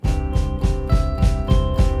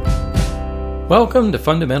Welcome to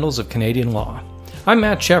Fundamentals of Canadian Law. I'm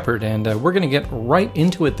Matt Shepard, and we're going to get right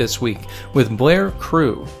into it this week with Blair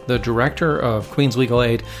Crew, the director of Queen's Legal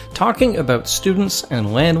Aid, talking about students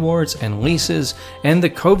and landlords and leases and the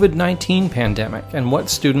COVID-19 pandemic and what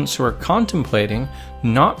students who are contemplating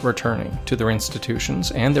not returning to their institutions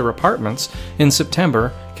and their apartments in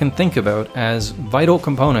September can think about as vital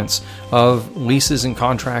components of leases and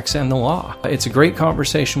contracts and the law. It's a great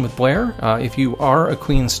conversation with Blair. If you are a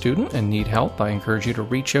Queen's student and need help, I encourage you to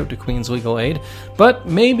reach out to Queen's Legal Aid, but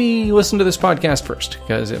maybe listen to this podcast first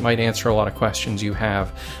because it might answer a lot of questions you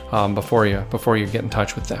have before you get in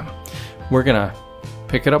touch with them. We're going to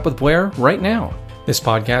pick it up with Blair right now. This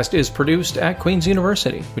podcast is produced at Queen's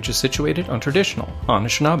University, which is situated on traditional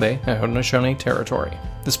Anishinaabe and Haudenosaunee territory.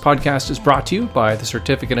 This podcast is brought to you by the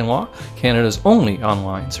Certificate in Law, Canada's only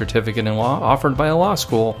online certificate in law offered by a law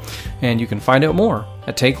school, and you can find out more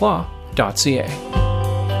at takelaw.ca.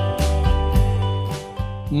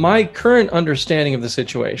 My current understanding of the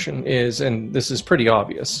situation is, and this is pretty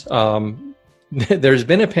obvious, there's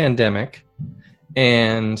been a pandemic,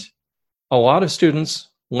 and a lot of students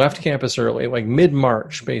left campus early, like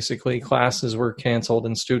mid-March, basically. Classes were canceled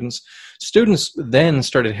and students then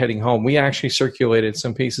started heading home. We actually circulated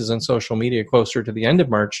some pieces on social media closer to the end of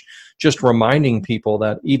March, just reminding people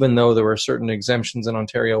that even though there were certain exemptions in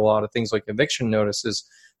Ontario law to things like eviction notices,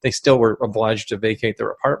 they still were obliged to vacate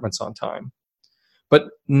their apartments on time.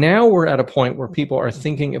 But now we're at a point where people are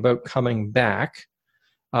thinking about coming back.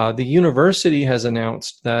 The university has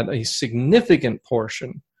announced that a significant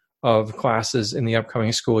portion of classes in the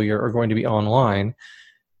upcoming school year are going to be online.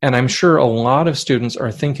 And I'm sure a lot of students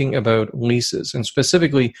are thinking about leases, and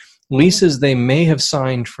specifically leases they may have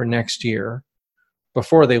signed for next year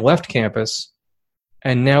before they left campus,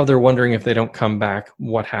 and now they're wondering if they don't come back,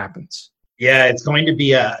 what happens? Yeah, it's going to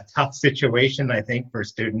be a tough situation, I think, for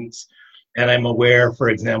students. And I'm aware, for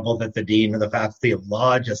example, that the Dean of the Faculty of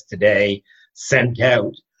Law just today sent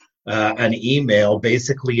out an email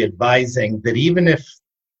basically advising that even if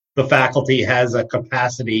the faculty has a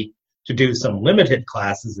capacity to do some limited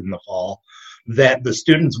classes in the fall, that the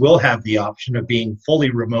students will have the option of being fully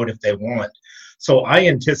remote if they want. So I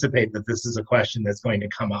anticipate that this is a question that's going to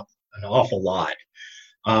come up an awful lot.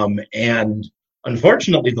 And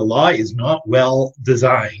unfortunately, the law is not well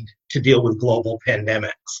designed to deal with global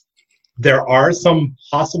pandemics. There are some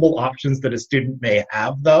possible options that a student may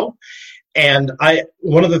have, though. And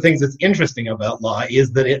one of the things that's interesting about law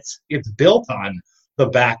is that it's built on the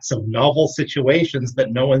backs of novel situations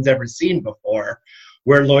that no one's ever seen before,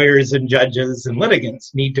 where lawyers and judges and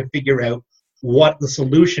litigants need to figure out what the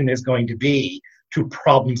solution is going to be to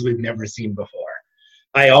problems we've never seen before.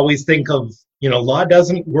 I always think of, law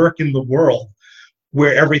doesn't work in the world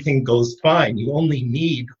where everything goes fine. You only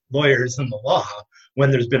need lawyers in the law when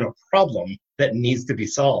there's been a problem that needs to be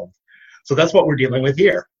solved. So that's what we're dealing with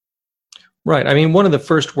here. Right. I mean, one of the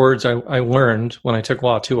first words I learned when I took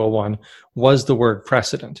Law 201 was the word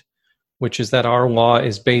precedent, which is that our law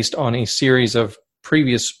is based on a series of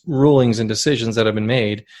previous rulings and decisions that have been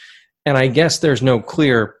made. And I guess there's no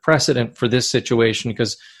clear precedent for this situation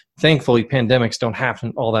because thankfully pandemics don't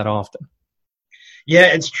happen all that often.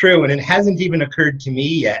 Yeah, it's true. And it hasn't even occurred to me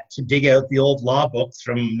yet to dig out the old law books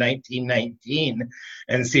from 1919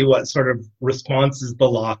 and see what sort of responses the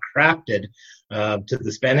law crafted to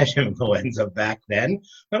the Spanish influenza back then.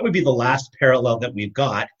 That would be the last parallel that we've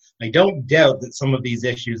got. I don't doubt that some of these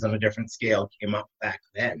issues on a different scale came up back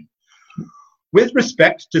then. With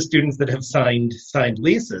respect to students that have signed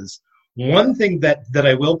leases, one thing that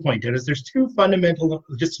I will point out is there's two fundamental,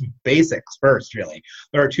 just some basics first, really.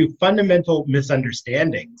 There are two fundamental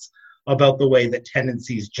misunderstandings about the way that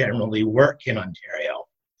tenancies generally work in Ontario.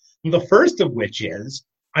 The first of which is,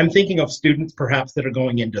 I'm thinking of students perhaps that are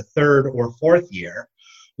going into third or fourth year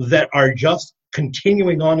that are just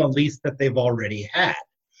continuing on a lease that they've already had.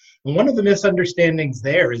 And one of the misunderstandings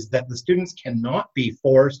there is that the students cannot be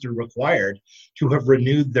forced or required to have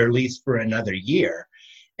renewed their lease for another year.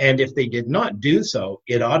 And if they did not do so,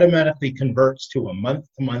 it automatically converts to a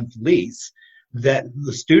month-to-month lease that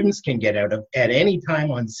the students can get out of at any time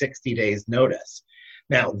on 60 days notice.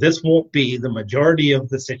 Now, this won't be the majority of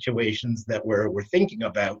the situations that we're thinking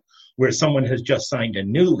about where someone has just signed a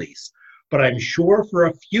new lease. But I'm sure for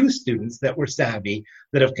a few students that were savvy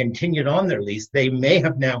that have continued on their lease, they may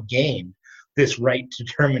have now gained this right to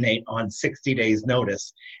terminate on 60 days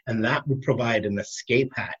notice, and that would provide an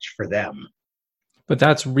escape hatch for them. But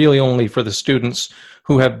that's really only for the students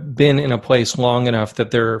who have been in a place long enough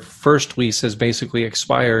that their first lease has basically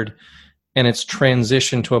expired and it's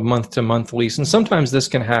transitioned to a month-to-month lease. And sometimes this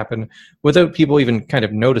can happen without people even kind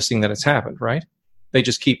of noticing that it's happened, right? They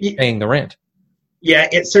just keep paying the rent. Yeah,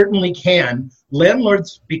 it certainly can.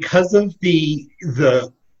 Landlords, because of the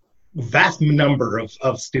vast number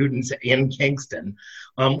of students in Kingston,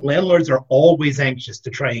 landlords are always anxious to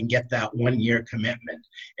try and get that 1 year commitment.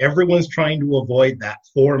 Everyone's trying to avoid that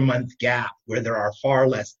 4 month gap where there are far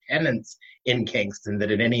less tenants in Kingston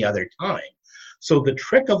than at any other time. So the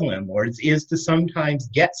trick of landlords is to sometimes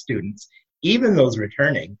get students, even those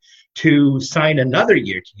returning, to sign another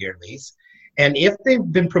year-to-year lease. And if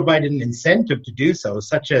they've been provided an incentive to do so,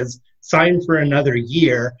 such as sign for another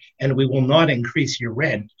year and we will not increase your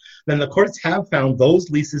rent, then the courts have found those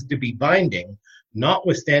leases to be binding,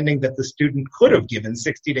 notwithstanding that the student could have given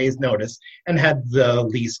 60 days notice and had the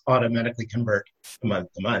lease automatically convert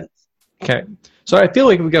month to month. Okay. So I feel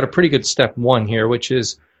like we've got a pretty good step one here, which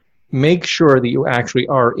is make sure that you actually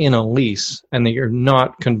are in a lease and that you're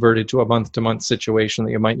not converted to a month-to-month situation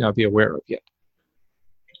that you might not be aware of yet.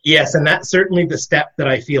 Yes, and that's certainly the step that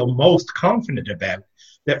I feel most confident about,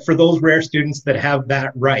 that for those rare students that have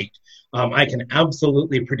that right, I can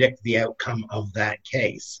absolutely predict the outcome of that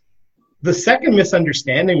case. The second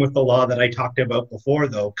misunderstanding with the law that I talked about before,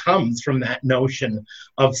 though, comes from that notion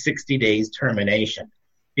of 60 days termination,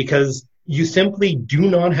 because you simply do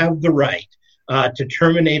not have the right to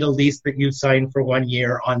terminate a lease that you signed for 1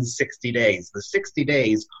 year on 60 days. The 60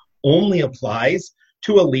 days only applies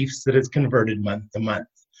to a lease that is converted month to month.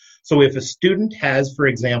 So if a student has, for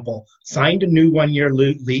example, signed a new 1 year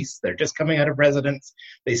lease, they're just coming out of residence,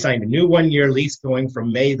 they signed a new 1 year lease going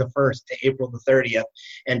from May the 1st to April the 30th,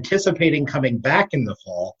 anticipating coming back in the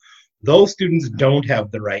fall, those students don't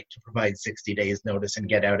have the right to provide 60 days notice and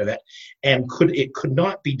get out of it. And it could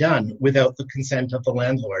not be done without the consent of the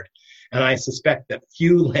landlord. And I suspect that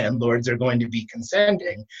few landlords are going to be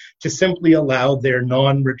consenting to simply allow their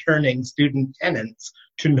non-returning student tenants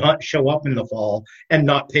to not show up in the fall and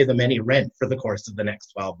not pay them any rent for the course of the next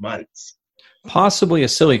 12 months. Possibly a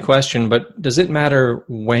silly question, but does it matter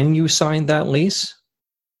when you signed that lease?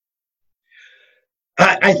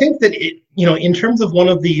 I think that in terms of one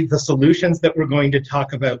of the solutions that we're going to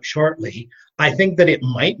talk about shortly, I think that it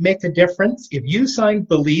might make a difference. If you signed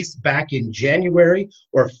the lease back in January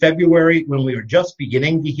or February when we were just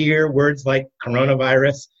beginning to hear words like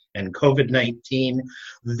coronavirus and COVID-19,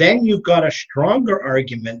 then you've got a stronger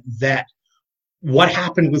argument that what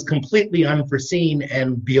happened was completely unforeseen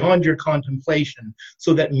and beyond your contemplation,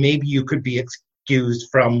 so that maybe you could be excused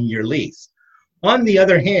from your lease. On the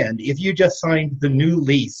other hand, if you just signed the new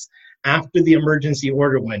lease after the emergency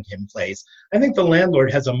order went in place, I think the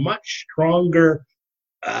landlord has a much stronger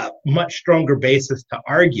basis to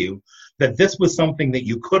argue that this was something that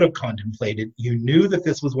you could have contemplated. You knew that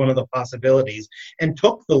this was one of the possibilities and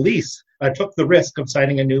took the risk of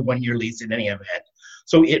signing a new 1 year lease in any event.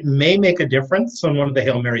 So it may make a difference on one of the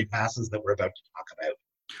Hail Mary passes that we're about to talk about.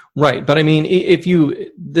 Right. But I mean,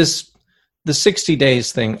 the 60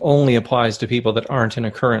 days thing only applies to people that aren't in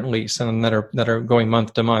a current lease and that are going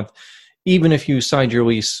month to month. Even if you signed your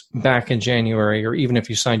lease back in January, or even if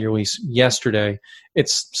you signed your lease yesterday,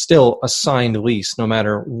 it's still a signed lease no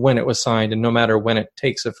matter when it was signed and no matter when it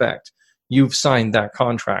takes effect. You've signed that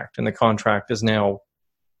contract, and the contract is now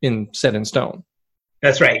set in stone.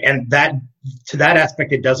 That's right. And to that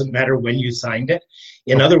aspect, it doesn't matter when you signed it.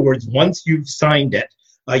 In other words, once you've signed it,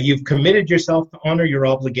 you've committed yourself to honor your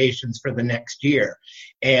obligations for the next year.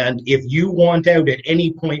 And if you want out at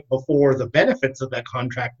any point before the benefits of that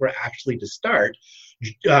contract were actually to start,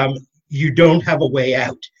 you don't have a way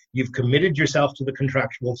out. You've committed yourself to the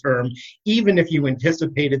contractual term, even if you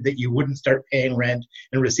anticipated that you wouldn't start paying rent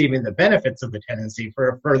and receiving the benefits of the tenancy for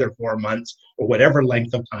a further 4 months or whatever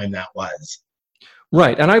length of time that was.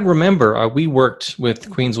 Right. And I remember we worked with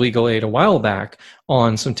Queen's Legal Aid a while back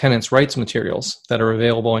on some tenants' rights materials that are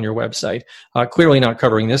available on your website. Clearly not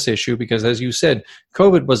covering this issue because, as you said,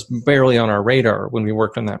 COVID was barely on our radar when we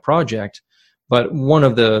worked on that project. But one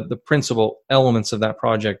of the principal elements of that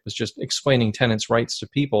project was just explaining tenants' rights to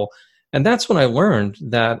people. And that's when I learned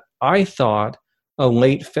that I thought a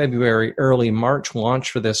late February, early March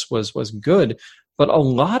launch for this was good. But a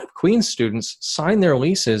lot of Queen's students sign their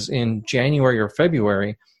leases in January or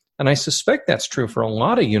February, and I suspect that's true for a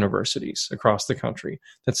lot of universities across the country,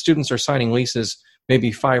 that students are signing leases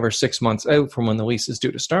maybe 5 or 6 months out from when the lease is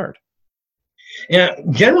due to start. Yeah,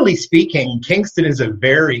 generally speaking, Kingston is a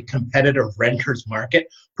very competitive renters market,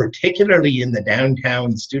 particularly in the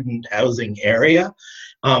downtown student housing area.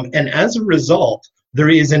 And as a result, there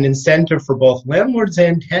is an incentive for both landlords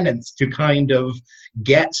and tenants to kind of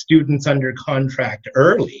get students under contract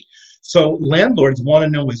early So landlords want to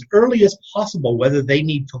know as early as possible whether they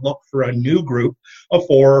need to look for a new group of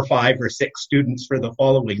 4 or 5 or 6 students for the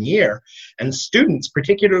following year. And students,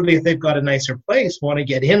 particularly if they've got a nicer place, want to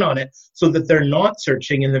get in on it so that they're not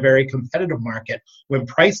searching in the very competitive market when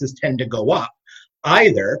prices tend to go up,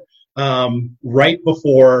 either right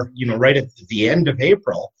before, right at the end of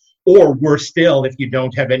April, or worse still, if you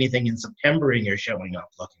don't have anything in September and you're showing up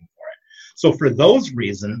looking for it. So for those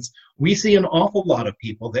reasons, we see an awful lot of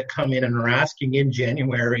people that come in and are asking in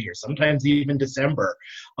January or sometimes even December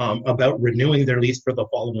about renewing their lease for the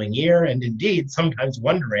following year, and indeed sometimes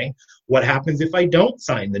wondering what happens if I don't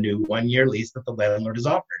sign the new one-year lease that the landlord has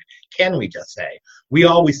offered. Can we just say? We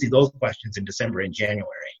always see those questions in December and January.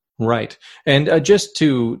 Right. And just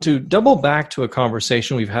to double back to a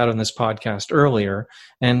conversation we've had on this podcast earlier,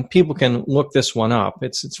 and people can look this one up.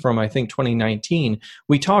 It's from, I think, 2019.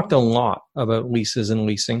 We talked a lot about leases and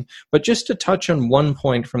leasing, but just to touch on one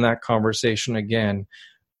point from that conversation again,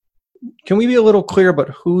 can we be a little clear about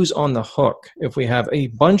who's on the hook? If we have a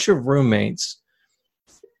bunch of roommates,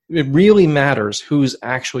 it really matters who's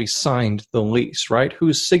actually signed the lease, right?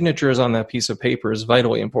 Whose signature is on that piece of paper is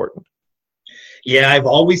vitally important. Yeah, I've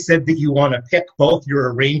always said that you want to pick both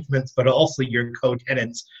your arrangements, but also your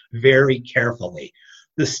co-tenants very carefully.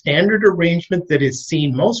 The standard arrangement that is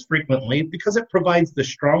seen most frequently, because it provides the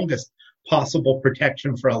strongest possible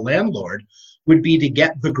protection for a landlord, would be to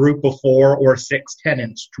get the group of 4 or 6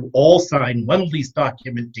 tenants to all sign one lease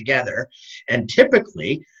document together. And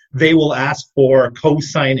typically, they will ask for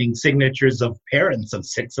co-signing signatures of parents of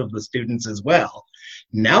 6 of the students as well.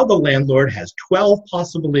 Now the landlord has 12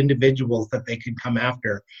 possible individuals that they can come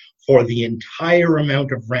after for the entire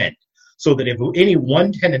amount of rent, so that if any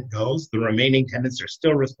one tenant goes, the remaining tenants are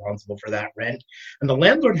still responsible for that rent. And the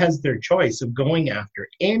landlord has their choice of going after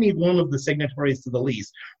any one of the signatories to the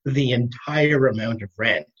lease for the entire amount of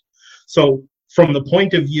rent. So from the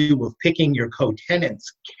point of view of picking your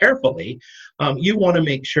co-tenants carefully, you want to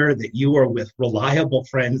make sure that you are with reliable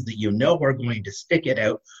friends that you know are going to stick it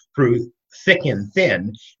out through thick and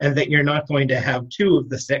thin, and that you're not going to have 2 of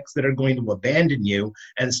the 6 that are going to abandon you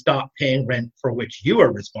and stop paying rent for which you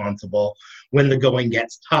are responsible when the going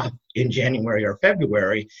gets tough in January or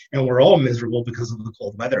February, and we're all miserable because of the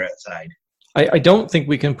cold weather outside. I don't think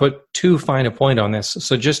we can put too fine a point on this.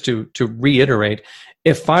 So just to reiterate,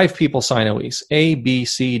 if 5 people sign a lease, A, B,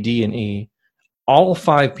 C, D, and E, all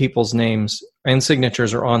 5 people's names and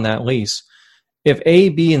signatures are on that lease. If A,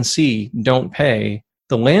 B, and C don't pay,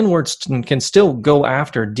 the landlords can still go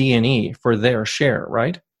after D and E for their share,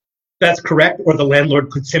 right? That's correct. Or the landlord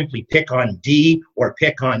could simply pick on D or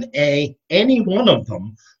pick on A, any one of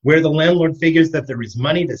them, where the landlord figures that there is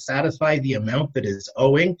money to satisfy the amount that is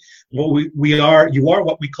owing. You are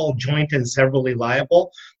what we call joint and severally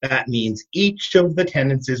liable. That means each of the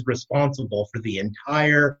tenants is responsible for the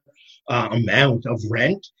entire amount of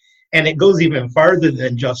rent. And it goes even farther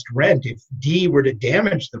than just rent. If D were to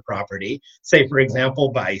damage the property, say, for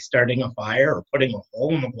example, by starting a fire or putting a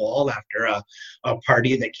hole in the wall after a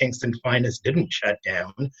party that Kingston Finest didn't shut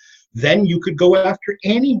down, then you could go after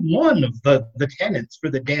any one of the tenants for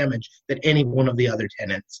the damage that any one of the other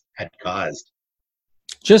tenants had caused.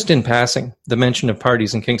 Just in passing, the mention of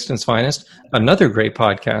parties in Kingston's Finest, another great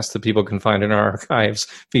podcast that people can find in our archives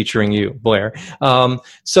featuring you, Blair.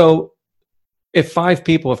 So if 5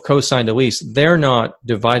 people have co-signed a lease, they're not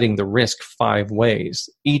dividing the risk 5 ways.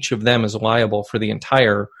 Each of them is liable for the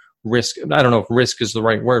entire risk. I don't know if risk is the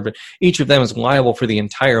right word, but each of them is liable for the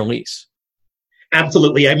entire lease.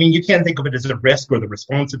 Absolutely. I mean, you can't think of it as a risk or the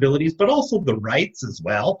responsibilities, but also the rights as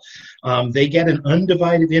well. They get an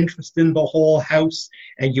undivided interest in the whole house,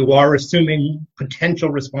 and you are assuming potential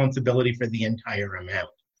responsibility for the entire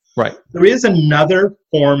amount. Right. There is another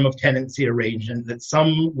form of tenancy arrangement that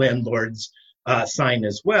some landlords sign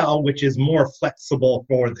as well, which is more flexible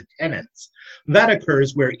for the tenants. That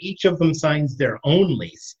occurs where each of them signs their own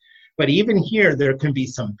lease. But even here, there can be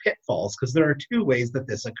some pitfalls, because there are 2 ways that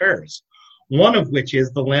this occurs. One of which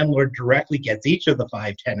is the landlord directly gets each of the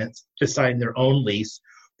 5 tenants to sign their own lease.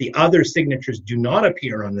 The other signatures do not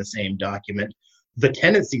appear on the same document. The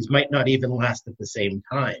tenancies might not even last at the same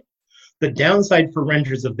time. The downside for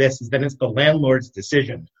renters of this is then it's the landlord's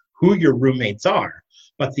decision who your roommates are.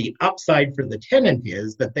 But the upside for the tenant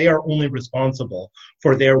is that they are only responsible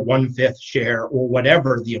for their 1/5 share or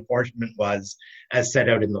whatever the apportionment was as set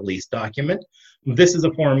out in the lease document. This is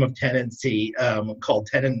a form of tenancy called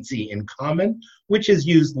tenancy in common, which is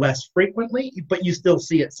used less frequently, but you still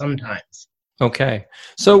see it sometimes. Okay.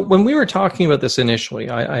 So when we were talking about this initially,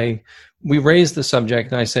 we raised the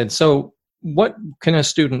subject and I said, so what can a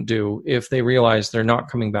student do if they realize they're not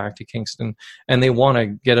coming back to Kingston and they want to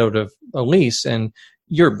get out of a lease? And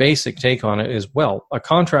your basic take on it is, well, a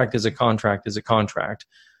contract is a contract is a contract.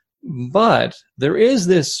 But there is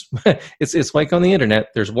this, it's like on the internet,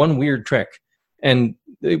 there's one weird trick. And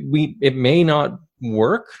it may not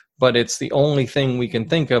work, but it's the only thing we can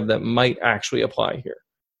think of that might actually apply here.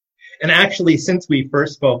 And actually, since we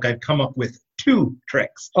first spoke, I've come up with 2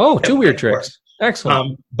 tricks. Oh, 2 weird tricks.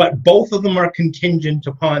 Excellent. But both of them are contingent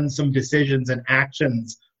upon some decisions and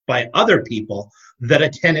actions by other people that a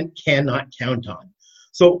tenant cannot count on.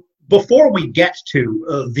 So before we get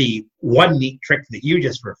to the one neat trick that you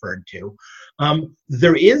just referred to,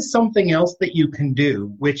 there is something else that you can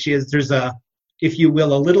do, which is there's a, if you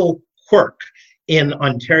will, a little quirk in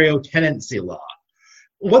Ontario tenancy law.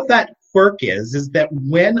 What that quirk is that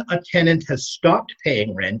when a tenant has stopped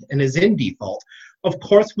paying rent and is in default, of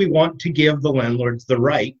course we want to give the landlords the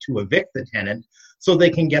right to evict the tenant so they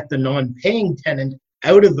can get the non-paying tenant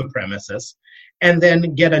out of the premises and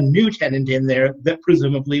then get a new tenant in there that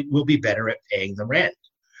presumably will be better at paying the rent.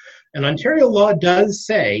 And Ontario law does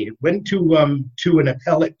say, it went to an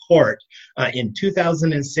appellate court in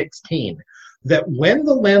 2016, that when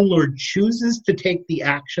the landlord chooses to take the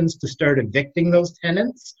actions to start evicting those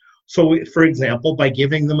tenants, so for example, by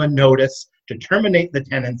giving them a notice to terminate the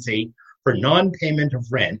tenancy for non-payment of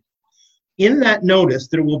rent, in that notice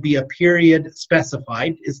there will be a period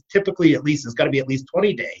specified, is typically at least, it's got to be at least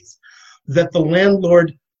 20 days, that the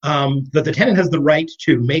landlord, that the tenant has the right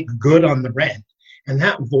to make good on the rent, and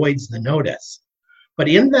that voids the notice. But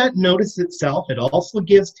in that notice itself, it also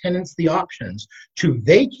gives tenants the options to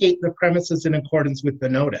vacate the premises in accordance with the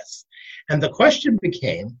notice. And the question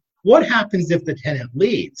became, what happens if the tenant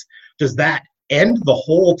leaves? Does that end the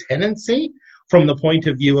whole tenancy from the point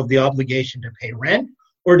of view of the obligation to pay rent?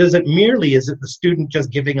 Or does it merely, is it the student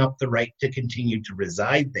just giving up the right to continue to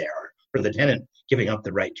reside there, or the tenant giving up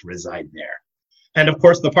the right to reside there? And of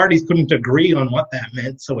course, the parties couldn't agree on what that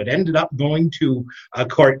meant, so it ended up going to a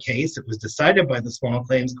court case. It was decided by the Small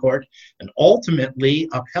Claims Court and ultimately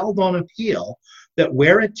upheld on appeal that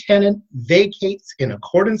where a tenant vacates in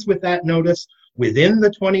accordance with that notice within the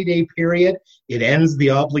 20-day period, it ends the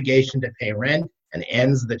obligation to pay rent and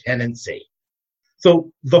ends the tenancy.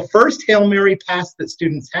 So the first Hail Mary pass that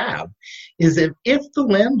students have is that if the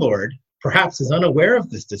landlord perhaps is unaware of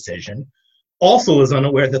this decision, also is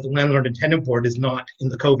unaware that the Landlord and Tenant Board is not, in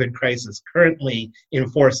the COVID crisis, currently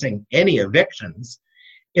enforcing any evictions,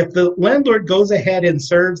 if the landlord goes ahead and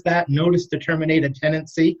serves that notice to terminate a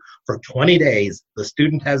tenancy for 20 days, the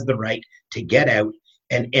student has the right to get out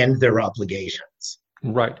and end their obligations.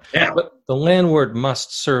 Right. Now, but the landlord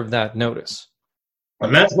must serve that notice.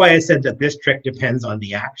 And that's why I said that this trick depends on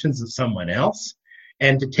the actions of someone else.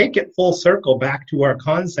 And to take it full circle back to our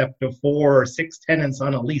concept of 4 or 6 tenants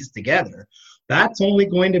on a lease together, that's only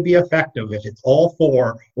going to be effective if it's all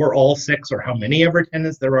 4 or all 6 or how many ever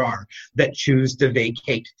tenants there are that choose to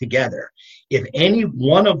vacate together. If any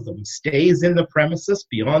one of them stays in the premises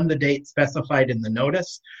beyond the date specified in the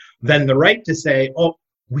notice, then the right to say, oh,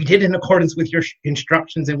 we did in accordance with your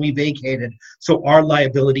instructions and we vacated, so our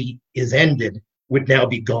liability is ended, would now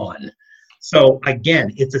be gone. So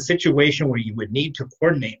again, it's a situation where you would need to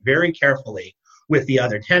coordinate very carefully with the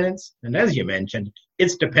other tenants. And as you mentioned,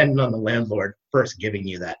 it's dependent on the landlord first giving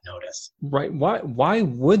you that notice. Right. Why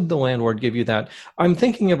would the landlord give you that? I'm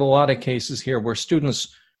thinking of a lot of cases here where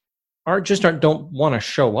students don't want to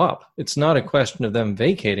show up. It's not a question of them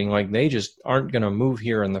vacating, like they just aren't going to move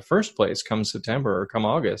here in the first place come September or come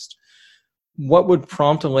August. What would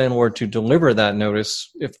prompt a landlord to deliver that notice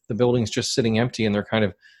if the building's just sitting empty and they're kind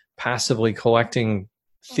of passively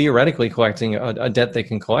theoretically collecting a debt they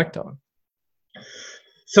can collect on?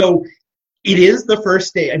 So it is the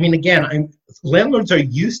first day. I mean, again, landlords are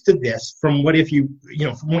used to this from what you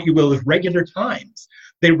will, as regular times.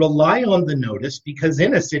 They rely on the notice because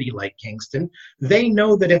in a city like Kingston, they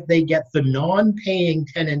know that if they get the non-paying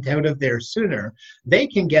tenant out of there sooner, they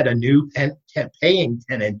can get a new paying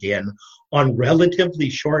tenant in on relatively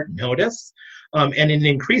short notice. And in an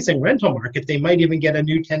increasing rental market, they might even get a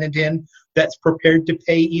new tenant in that's prepared to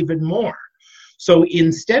pay even more. So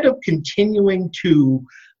instead of continuing to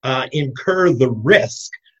incur the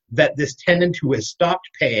risk that this tenant who has stopped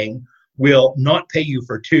paying will not pay you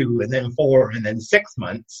for 2 and then 4 and then 6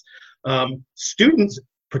 months, students,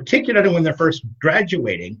 particularly when they're first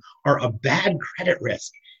graduating, are a bad credit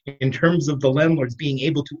risk in terms of the landlords being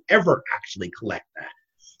able to ever actually collect that.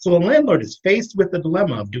 So the landlord is faced with the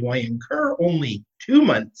dilemma of, do I incur only 2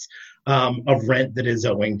 months of rent that is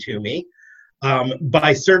owing to me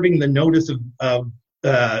by serving the notice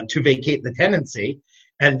to vacate the tenancy,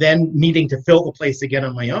 and then needing to fill the place again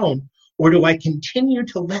on my own? Or do I continue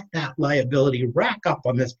to let that liability rack up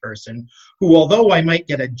on this person who, although I might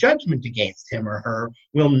get a judgment against him or her,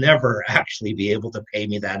 will never actually be able to pay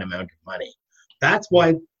me that amount of money? That's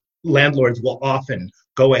why landlords will often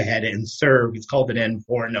go ahead and serve, it's called an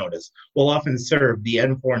N4 notice, will often serve the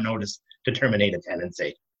N4 notice to terminate a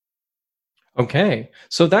tenancy. Okay,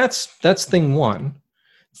 so that's thing one.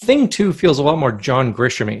 Thing two feels a lot more John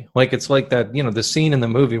Grisham-y. Like it's like that, the scene in the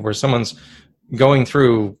movie where someone's going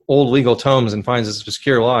through old legal tomes and finds this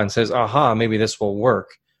obscure law and says, aha, maybe this will work.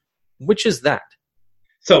 Which is that?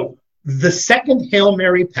 So the second Hail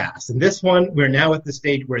Mary pass, and this one, we're now at the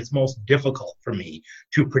stage where it's most difficult for me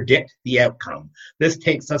to predict the outcome. This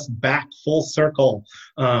takes us back full circle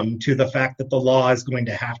to the fact that the law is going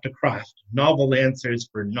to have to craft novel answers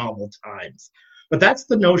for novel times. But that's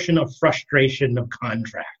the notion of frustration of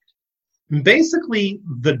contract. Basically,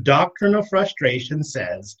 the doctrine of frustration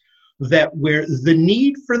says that where the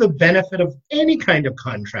need for the benefit of any kind of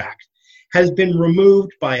contract has been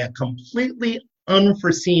removed by a completely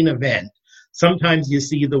unforeseen event. Sometimes you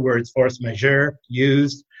see the words force majeure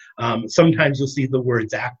used. Sometimes you'll see the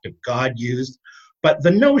words act of God used. But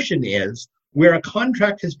the notion is where a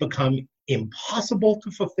contract has become impossible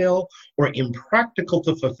to fulfill or impractical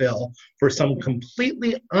to fulfill for some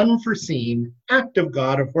completely unforeseen act of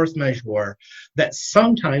God or force majeure, that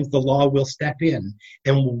sometimes the law will step in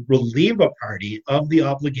and will relieve a party of the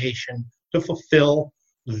obligation to fulfill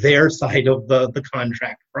their side of the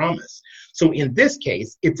contract promise. So in this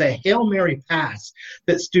case, it's a Hail Mary pass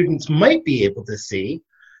that students might be able to see.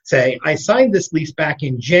 Say, I signed this lease back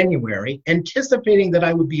in January, anticipating that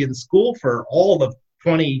I would be in school for all of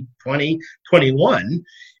 2020, 21.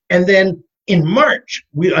 And then in March,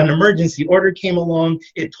 an emergency order came along.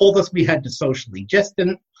 It told us we had to socially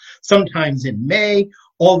distance. Sometimes in May,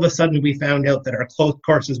 all of a sudden we found out that our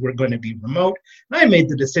courses were going to be remote. And I made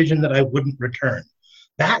the decision that I wouldn't return.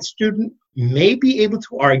 That student may be able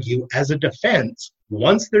to argue as a defense,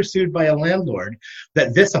 once they're sued by a landlord,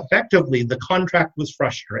 that this effectively, the contract was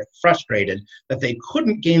frustrated, that they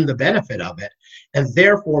couldn't gain the benefit of it. And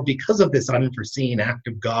therefore, because of this unforeseen act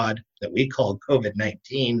of God that we call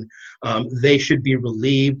COVID-19, they should be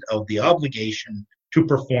relieved of the obligation to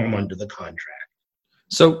perform under the contract.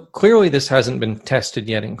 So clearly this hasn't been tested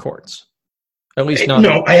yet in courts. At least not.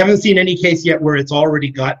 No, I haven't seen any case yet where it's already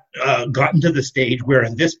gotten to the stage where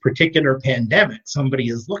in this particular pandemic, somebody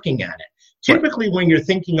is looking at it. Typically, when you're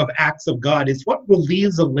thinking of acts of God, it's what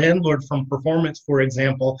relieves a landlord from performance, for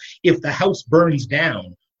example, if the house burns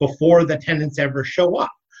down before the tenants ever show up.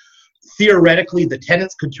 Theoretically, the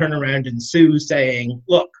tenants could turn around and sue saying,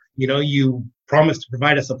 look, you promised to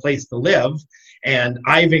provide us a place to live, and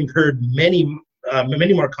I've incurred many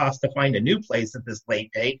more costs to find a new place at this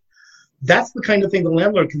late date. That's the kind of thing the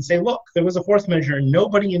landlord can say, look, there was a force majeure.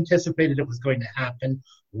 Nobody anticipated it was going to happen.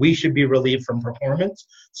 We should be relieved from performance.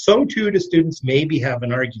 So too do students maybe have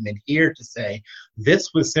an argument here to say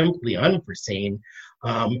this was simply unforeseen.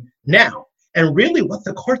 Now, and really what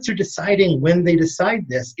the courts are deciding when they decide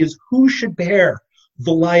this is who should bear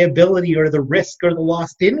the liability or the risk or the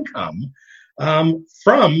lost income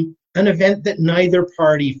from an event that neither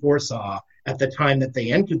party foresaw at the time that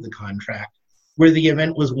they entered the contract, where the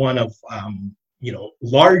event was one of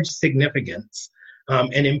large significance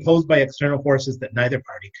and imposed by external forces that neither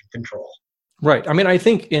party can control. Right. I mean, I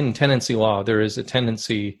think in tenancy law, there is a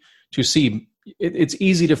tendency to see it's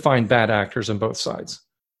easy to find bad actors on both sides.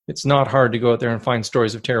 It's not hard to go out there and find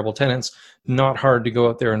stories of terrible tenants, not hard to go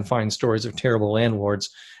out there and find stories of terrible landlords.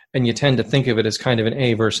 And you tend to think of it as kind of an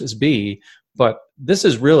A versus B. But this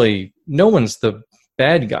is really, no one's the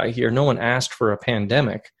bad guy here. No one asked for a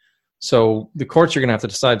pandemic. So the courts are going to have to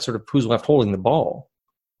decide sort of who's left holding the ball.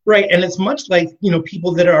 Right, and it's much like,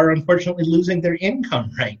 people that are unfortunately losing their income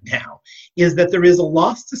right now, is that there is a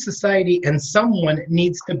loss to society and someone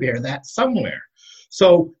needs to bear that somewhere.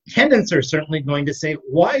 So tenants are certainly going to say,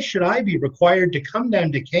 why should I be required to come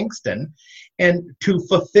down to Kingston and to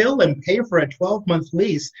fulfill and pay for a 12-month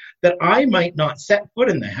lease that I might not set foot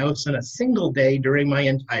in the house in a single day during my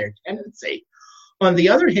entire tenancy? On the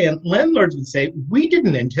other hand, landlords would say, we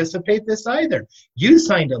didn't anticipate this either. You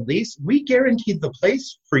signed a lease. We guaranteed the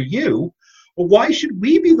place for you. Well, why should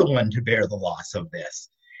we be the one to bear the loss of this?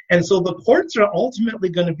 And so the courts are ultimately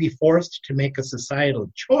going to be forced to make a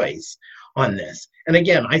societal choice on this. And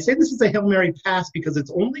again, I say this is a Hail Mary pass because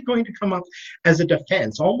it's only going to come up as a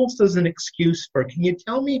defense, almost as an excuse for, can you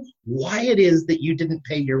tell me why it is that you didn't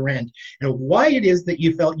pay your rent and why it is that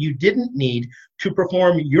you felt you didn't need to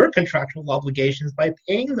perform your contractual obligations by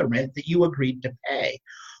paying the rent that you agreed to pay?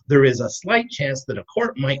 there is a slight chance that a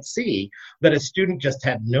court might see that a student just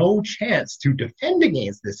had no chance to defend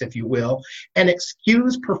against this, if you will, and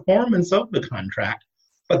excuse performance of the contract.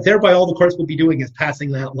 But thereby all the courts will be doing is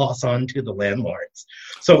passing that loss on to the landlords.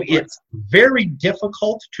 So it's very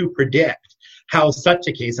difficult to predict how such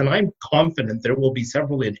a case, and I'm confident there will be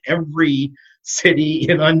several in every city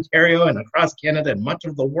in Ontario and across Canada and much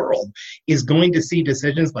of the world, is going to see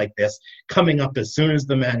decisions like this coming up as soon as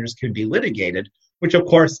the matters can be litigated, which of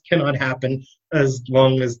course cannot happen as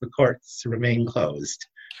long as the courts remain closed.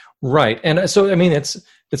 Right. And so, I mean, it's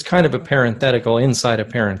kind of a parenthetical inside a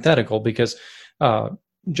parenthetical, because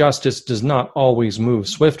justice does not always move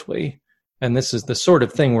swiftly. And this is the sort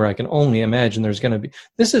of thing where I can only imagine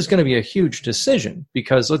this is going to be a huge decision,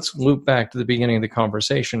 because let's loop back to the beginning of the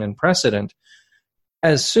conversation and precedent.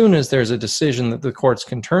 As soon as there's a decision that the courts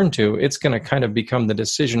can turn to, it's going to kind of become the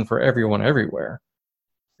decision for everyone everywhere,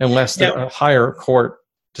 unless a higher court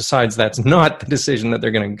decides that's not the decision that they're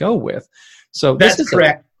going to go with. So that's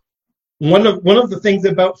correct. One of the things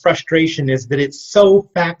about frustration is that it's so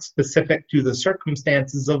fact specific to the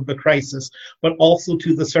circumstances of the crisis, but also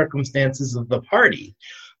to the circumstances of the party.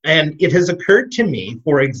 And it has occurred to me,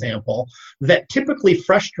 for example, that typically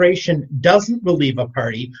frustration doesn't relieve a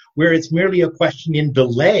party where it's merely a question in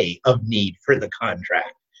delay of need for the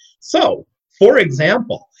contract. So, for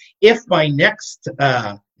example, if by next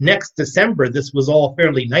December this was all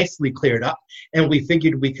fairly nicely cleared up and we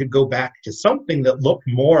figured we could go back to something that looked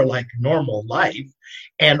more like normal life,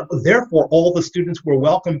 and therefore all the students were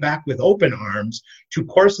welcomed back with open arms to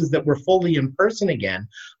courses that were fully in person again,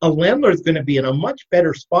 a landlord's going to be in a much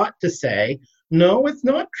better spot to say, no, it's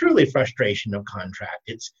not truly frustration of contract.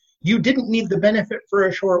 It's you didn't need the benefit for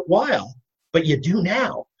a short while, but you do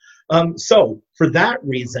now. So for that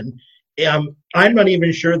reason, I'm not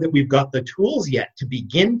even sure that we've got the tools yet to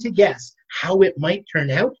begin to guess how it might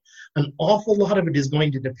turn out. An awful lot of it is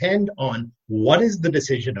going to depend on what is the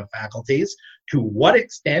decision of faculties, to what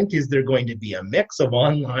extent is there going to be a mix of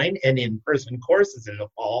online and in-person courses in the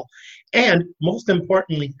fall, and most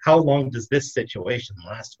importantly, how long does this situation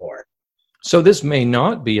last for? So this may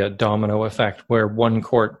not be a domino effect where one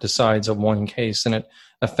court decides on one case and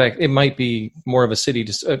it might be more of a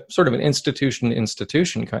sort of an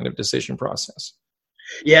institution kind of decision process.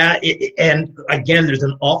 Yeah, and again, there's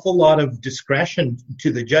an awful lot of discretion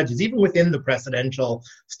to the judges, even within the precedential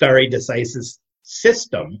stare decisis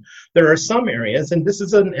system. There are some areas, and this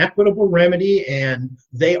is an equitable remedy, and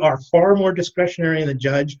they are far more discretionary in the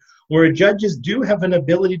judge, where judges do have an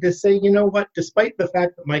ability to say, you know what, despite the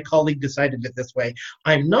fact that my colleague decided it this way,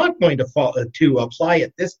 I'm not going to apply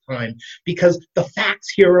it this time because the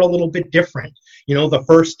facts here are a little bit different. You know, the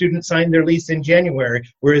first student signed their lease in January,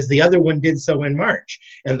 whereas the other one did so in March.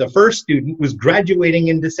 And the first student was graduating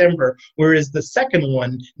in December, whereas the second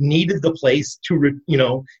one needed the place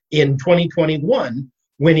in 2021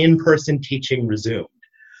 when in-person teaching resumed.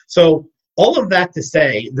 So all of that to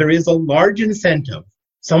say, there is a large incentive.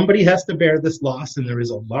 Somebody has to bear this loss, and there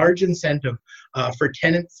is a large incentive for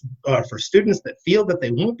students that feel that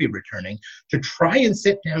they won't be returning to try and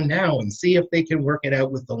sit down now and see if they can work it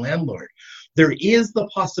out with the landlord. There is the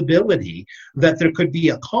possibility that there could be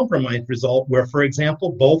a compromise result where, for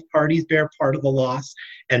example, both parties bear part of the loss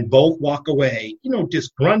and both walk away,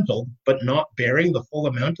 disgruntled, but not bearing the full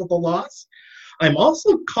amount of the loss. I'm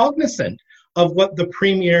also cognizant of what the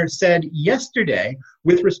Premier said yesterday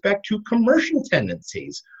with respect to commercial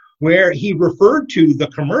tenancies, where he referred to the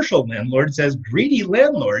commercial landlords as greedy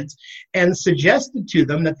landlords and suggested to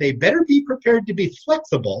them that they better be prepared to be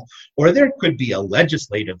flexible, or there could be a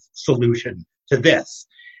legislative solution to this.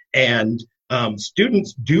 And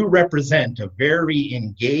students do represent a very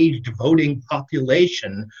engaged voting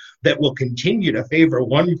population that will continue to favor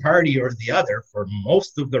one party or the other for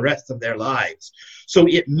most of the rest of their lives. So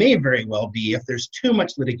it may very well be, if there's too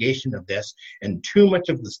much litigation of this and too much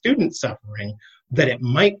of the student suffering, that it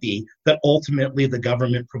might be that ultimately the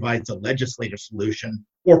government provides a legislative solution,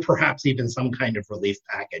 or perhaps even some kind of relief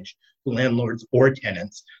package to landlords or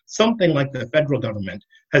tenants, something like the federal government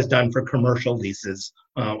has done for commercial leases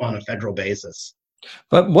on a federal basis.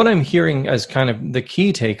 But what I'm hearing as kind of the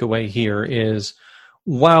key takeaway here is,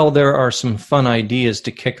 while there are some fun ideas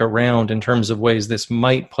to kick around in terms of ways this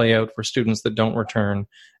might play out for students that don't return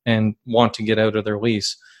and want to get out of their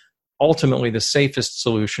lease, ultimately the safest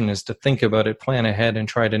solution is to think about it, plan ahead, and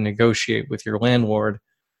try to negotiate with your landlord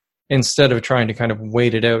instead of trying to kind of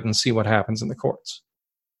wait it out and see what happens in the courts.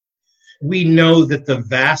 We know that the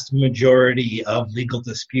vast majority of legal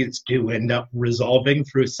disputes do end up resolving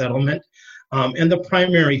through settlement. And the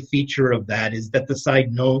primary feature of that is that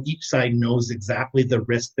each side knows exactly the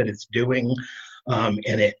risk that it's doing.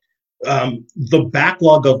 The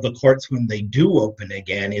backlog of the courts when they do open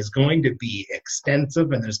again is going to be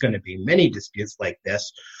extensive, and there's going to be many disputes like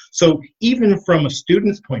this. So even from a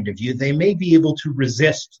student's point of view, they may be able to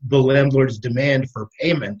resist the landlord's demand for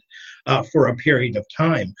payment for a period of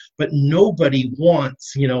time. But nobody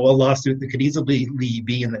wants, a lawsuit that could easily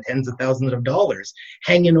be in the tens of thousands of dollars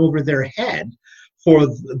hanging over their head for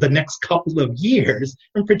the next couple of years,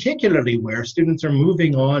 and particularly where students are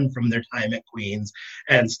moving on from their time at Queen's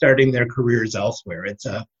and starting their careers elsewhere. It's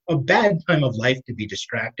a bad time of life to be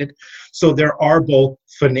distracted. So there are both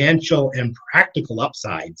financial and practical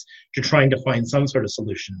upsides to trying to find some sort of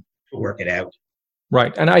solution to work it out.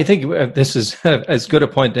 Right. And I think this is as good a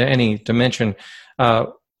point to any to mention.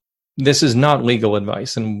 This is not legal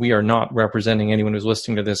advice, and we are not representing anyone who's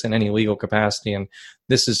listening to this in any legal capacity. And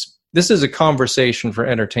this is a conversation for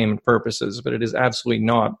entertainment purposes, but it is absolutely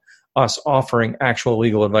not us offering actual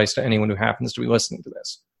legal advice to anyone who happens to be listening to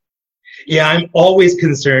this. Yeah, I'm always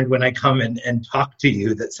concerned when I come and talk to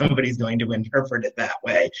you that somebody's going to interpret it that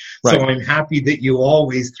way. Right. So I'm happy that you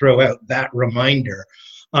always throw out that reminder.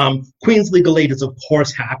 Queen's Legal Aid is, of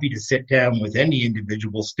course, happy to sit down with any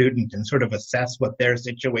individual student and sort of assess what their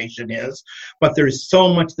situation is. But there is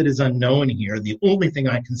so much that is unknown here. The only thing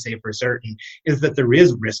I can say for certain is that there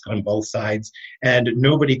is risk on both sides, and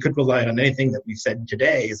nobody could rely on anything that we've said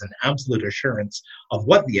today as an absolute assurance of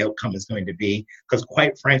what the outcome is going to be, because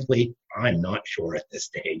quite frankly, I'm not sure at this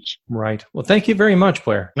stage. Right. Well, thank you very much,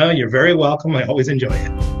 Blair. No, you're very welcome. I always enjoy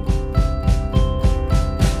it.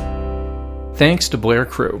 Thanks to Blair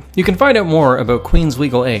Crew. You can find out more about Queen's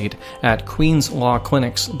Legal Aid at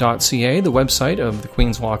queenslawclinics.ca, the website of the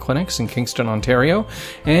Queen's Law Clinics in Kingston, Ontario.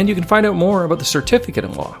 And you can find out more about the Certificate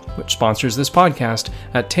in Law, which sponsors this podcast,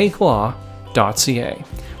 at takelaw.ca.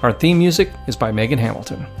 Our theme music is by Megan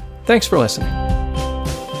Hamilton. Thanks for listening.